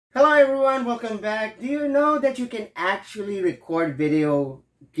Hello everyone, welcome back. Do you know that you can actually record video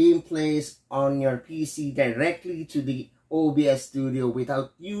gameplays on your PC directly to the OBS Studio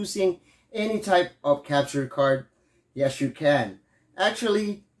without using any type of capture card? Yes, you can.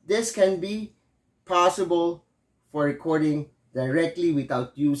 Actually, this can be possible for recording directly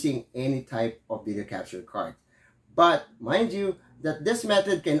without using any type of video capture card. But mind you that this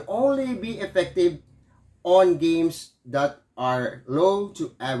method can only be effective on games that are low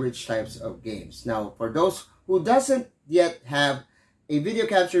to average types of games. Now, for those who doesn't yet have a video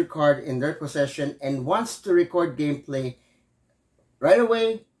capture card in their possession and wants to record gameplay right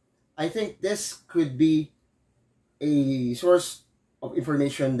away, I think this could be a source of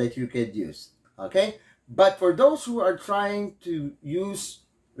information that you could use. Okay? But for those who are trying to use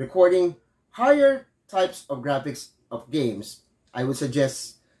recording higher types of graphics of games, I would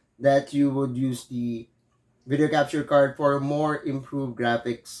suggest that you would use the video capture card for more improved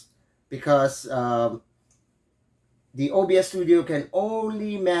graphics, because the OBS Studio can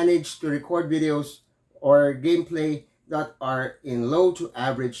only manage to record videos or gameplay that are in low to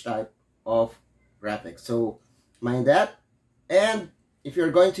average type of graphics. So mind that. And if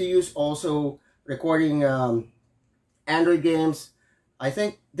you're going to use also recording Android games, I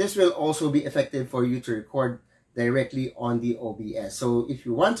think this will also be effective for you to record directly on the OBS. So if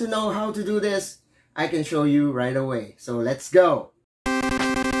you want to know how to do this, I can show you right away. So let's go.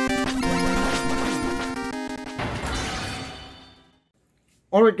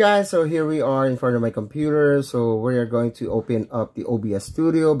 Alright guys, so here we are in front of my computer. So we are going to open up the OBS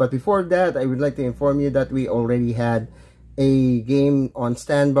Studio. But before that, I would like to inform you that we already had a game on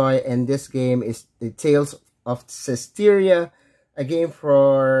standby. And this game is the Tales of Cestiria, a game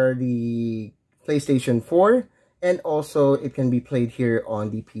for the PlayStation 4. And also it can be played here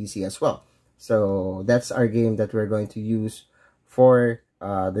on the PC as well. So that's our game that we're going to use for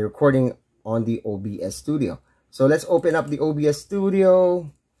the recording on the OBS Studio. So let's open up the OBS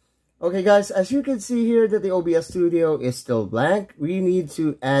Studio. Okay guys, as you can see here that the OBS Studio is still blank. We need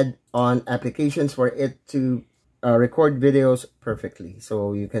to add on applications for it to record videos perfectly.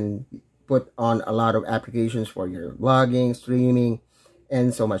 So you can put on a lot of applications for your vlogging, streaming,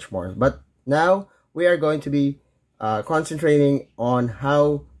 and so much more. But now we are going to be concentrating on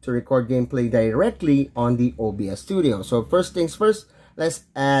how to record gameplay directly on the OBS Studio. So first things first, let's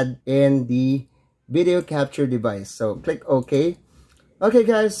add in the video capture device. So click OK. Okay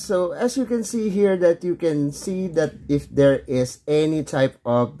guys, so as you can see here that you can see that if there is any type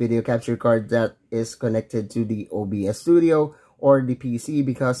of video capture card that is connected to the OBS Studio or the PC,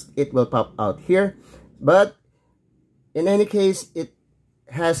 because it will pop out here. But in any case, it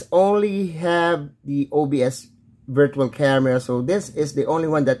has only have the OBS virtual camera, so this is the only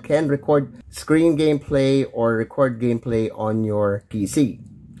one that can record screen gameplay or record gameplay on your PC.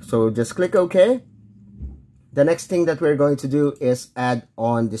 So just click OK. The next thing that we're going to do is add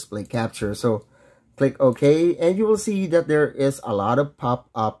on display capture. So click OK, and you will see that there is a lot of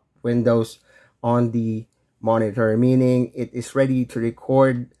pop-up windows on the monitor, meaning it is ready to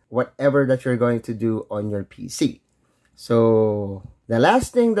record whatever that you're going to do on your PC. So the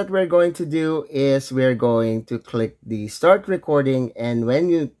last thing that we're going to do is we're going to click the start recording, and when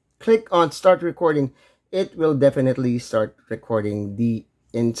you click on start recording, it will definitely start recording the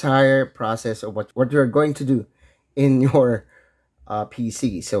entire process of what you're going to do in your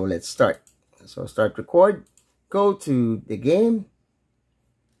PC. So let's start. So start record, go to the game,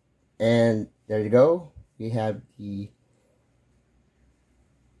 and there you go. We have the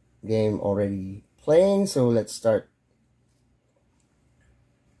game already playing. So let's start.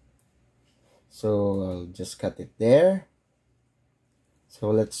 So I'll just cut it there.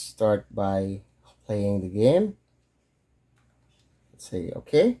 So let's start by playing the game. Let's say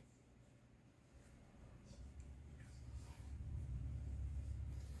OK.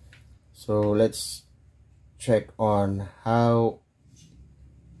 So let's check on how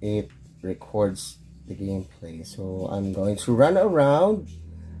it records the gameplay. So I'm going to run around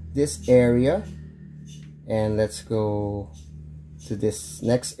this area, and let's go to this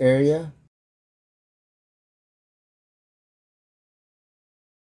next area.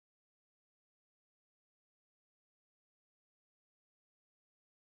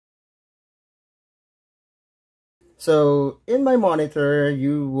 So in my monitor,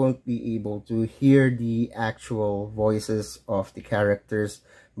 you won't be able to hear the actual voices of the characters.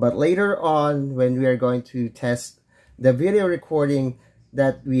 But later on, when we are going to test the video recording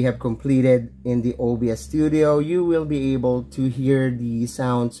that we have completed in the OBS Studio, you will be able to hear the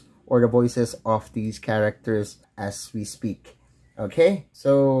sounds or the voices of these characters as we speak. Okay,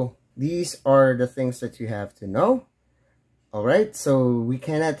 so these are the things that you have to know. Alright, so we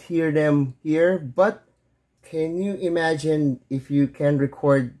cannot hear them here, but can you imagine if you can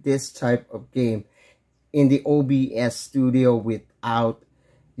record this type of game in the OBS Studio without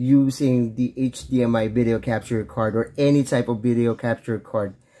using the HDMI video capture card or any type of video capture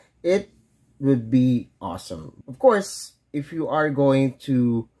card? It would be awesome. Of course, if you are going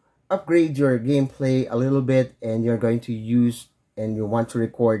to upgrade your gameplay a little bit and you're going to use and you want to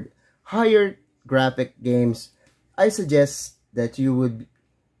record higher graphic games, I suggest that you would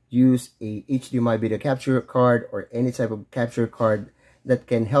use a HDMI video capture card or any type of capture card that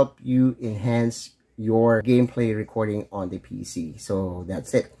can help you enhance your gameplay recording on the PC. So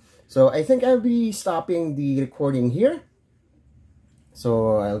that's it. So I think I'll be stopping the recording here.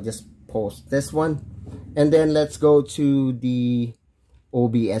 So I'll just post this one. And then let's go to the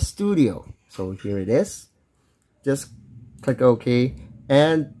OBS Studio. So here it is. Just click OK.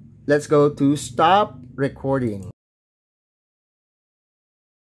 And let's go to stop recording.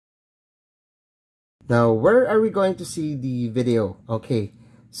 Now, where are we going to see the video? Okay,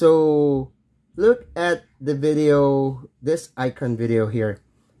 so look at the video, this icon video here.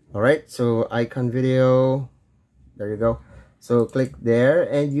 All right, so icon video, there you go. So click there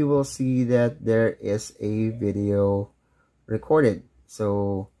and you will see that there is a video recorded.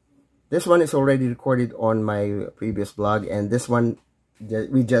 So this one is already recorded on my previous blog, and this one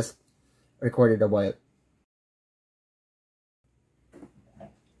we just recorded a while.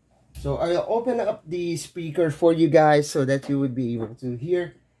 So I'll open up the speaker for you guys so that you would be able to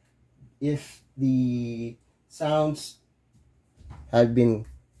hear if the sounds have been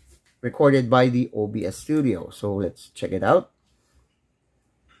recorded by the OBS Studio. So let's check it out.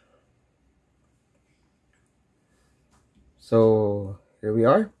 So here we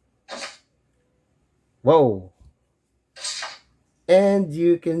are. Whoa. And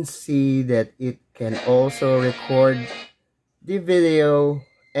you can see that it can also record the video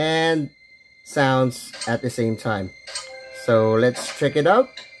and sounds at the same time. So let's check it out.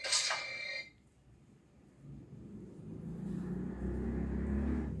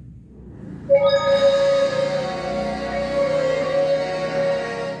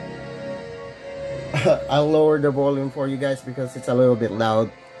 I'll lower the volume for you guys because it's a little bit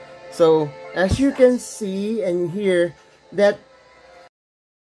loud. So as you can see and hear that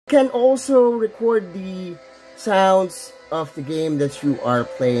can also record the sounds of the game that you are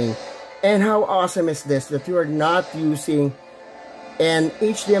playing. And how awesome is this, that you are not using an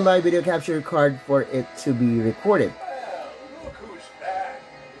HDMI video capture card for it to be recorded. Look who's back.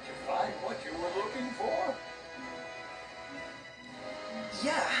 Did you find what you were looking for?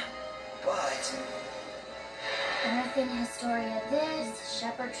 Yeah, but Marathon Historia this,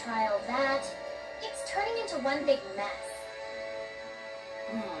 Shepherd Trial that. It's turning into one big mess.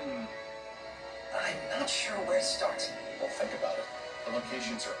 I'm not sure where to start. Well, think about it. The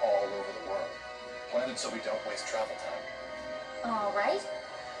locations are all over the world. Planned it so we don't waste travel time. Alright,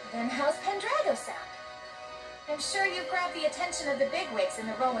 then how's Pendrago sound? I'm sure you've grabbed the attention of the bigwigs in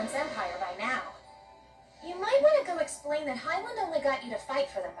the Roland's Empire by now. You might want to go explain that Highland only got you to fight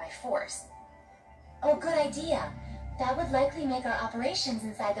for them by force. Oh, good idea. That would likely make our operations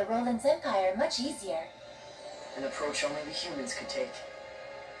inside the Roland's Empire much easier. An approach only the humans could take.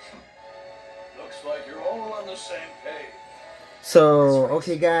 Looks like you're all on the same page. So,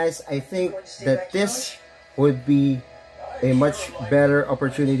 okay guys, I think that this would be a much better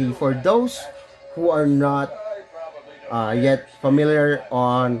opportunity for those who are not yet familiar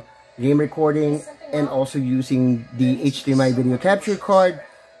on game recording and also using the HDMI video capture card.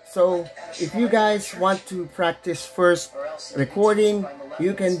 So, if you guys want to practice first recording,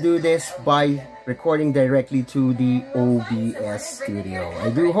 you can do this by recording directly to the OBS Studio. I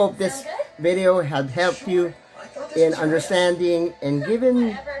do hope this video had helped you in understanding and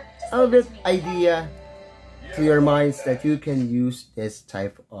given a little bit idea to your minds that you can use this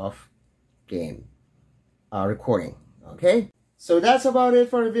type of game recording. Okay, so that's about it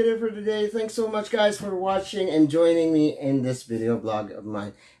for the video for today. Thanks so much guys for watching and joining me in this video blog of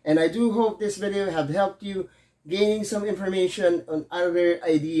mine, and I do hope this video have helped you gaining some information on other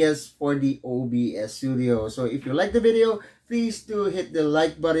ideas for the OBS Studio. So if you like the video, please do hit the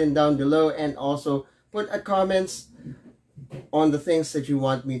like button down below and also put a comments on the things that you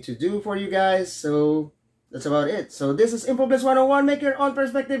want me to do for you guys. So that's about it. So this is InfoBliss 101. Make your own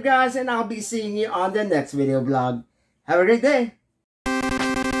perspective guys, and I'll be seeing you on the next video blog. Have a great day.